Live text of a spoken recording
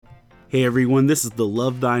Hey everyone, this is the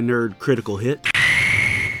Love Thy Nerd Critical Hit.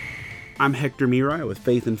 I'm Hector Mirai with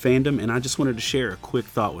Faith and Fandom, and I just wanted to share a quick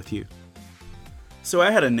thought with you. So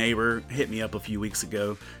I had a neighbor hit me up a few weeks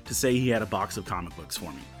ago to say he had a box of comic books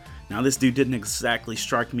for me. Now this dude didn't exactly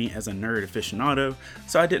strike me as a nerd aficionado,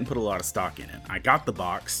 so I didn't put a lot of stock in it. I got the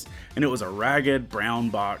box, and it was a ragged brown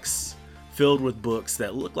box filled with books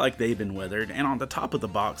that looked like they'd been weathered, and on the top of the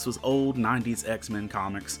box was old 90s X-Men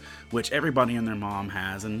comics, which everybody and their mom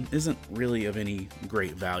has and isn't really of any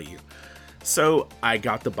great value. So I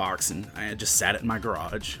got the box and I just sat it in my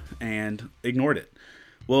garage and ignored it.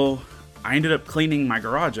 Well, I ended up cleaning my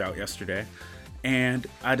garage out yesterday, and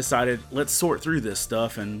I decided, let's sort through this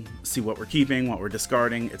stuff and see what we're keeping, what we're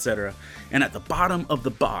discarding, etc. And at the bottom of the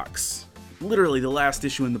box, literally the last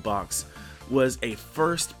issue in the box, was a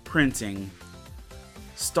first printing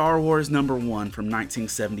Star Wars #1 from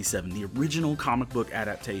 1977, the original comic book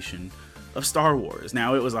adaptation of Star Wars.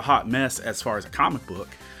 Now, it was a hot mess as far as a comic book,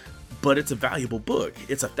 but it's a valuable book.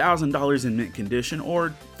 It's $1,000 in mint condition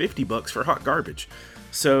or $50 for hot garbage.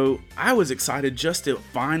 So I was excited just to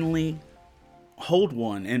finally hold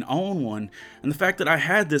one and own one, and the fact that I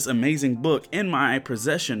had this amazing book in my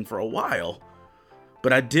possession for a while,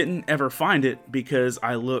 but I didn't ever find it because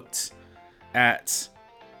I looked at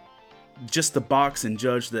just the box and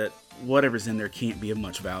judged that whatever's in there can't be of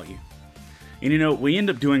much value. And you know, we end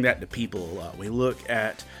up doing that to people a lot. We look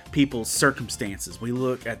at people's circumstances, we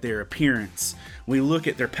look at their appearance, we look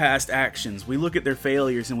at their past actions, we look at their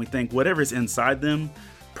failures, and we think whatever's inside them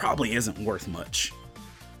probably isn't worth much.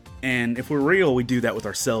 And if we're real, we do that with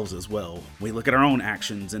ourselves as well. We look at our own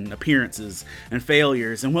actions and appearances and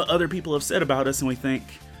failures and what other people have said about us, and we think,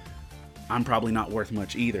 I'm probably not worth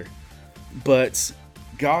much either. But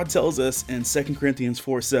God tells us in 2 Corinthians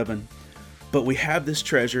 4:7, but we have this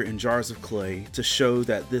treasure in jars of clay to show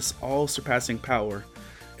that this all-surpassing power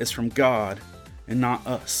is from God and not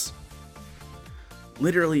us.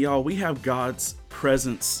 Literally, y'all, we have God's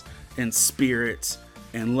presence and spirit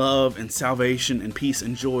and love and salvation and peace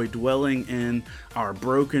and joy dwelling in our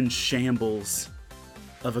broken shambles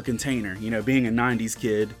of a container. You know, being a 90s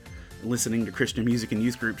kid, listening to Christian music and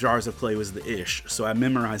youth group, jars of clay was the ish, so I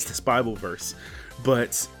memorized this Bible verse.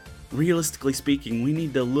 But realistically speaking, we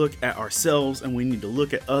need to look at ourselves and we need to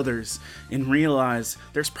look at others and realize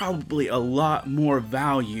there's probably a lot more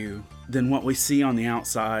value than what we see on the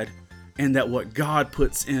outside, and that what God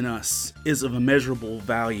puts in us is of immeasurable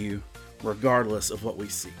value regardless of what we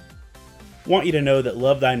see. I want you to know that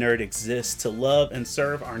Love Thy Nerd exists to love and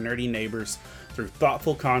serve our nerdy neighbors through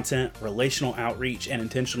thoughtful content, relational outreach, and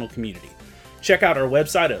intentional community. Check out our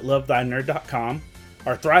website at lovethynerd.com,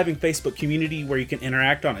 our thriving Facebook community where you can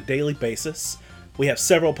interact on a daily basis. We have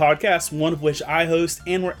several podcasts, one of which I host,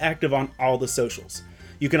 and we're active on all the socials.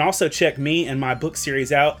 You can also check me and my book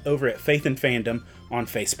series out over at Faith and Fandom on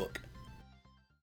Facebook.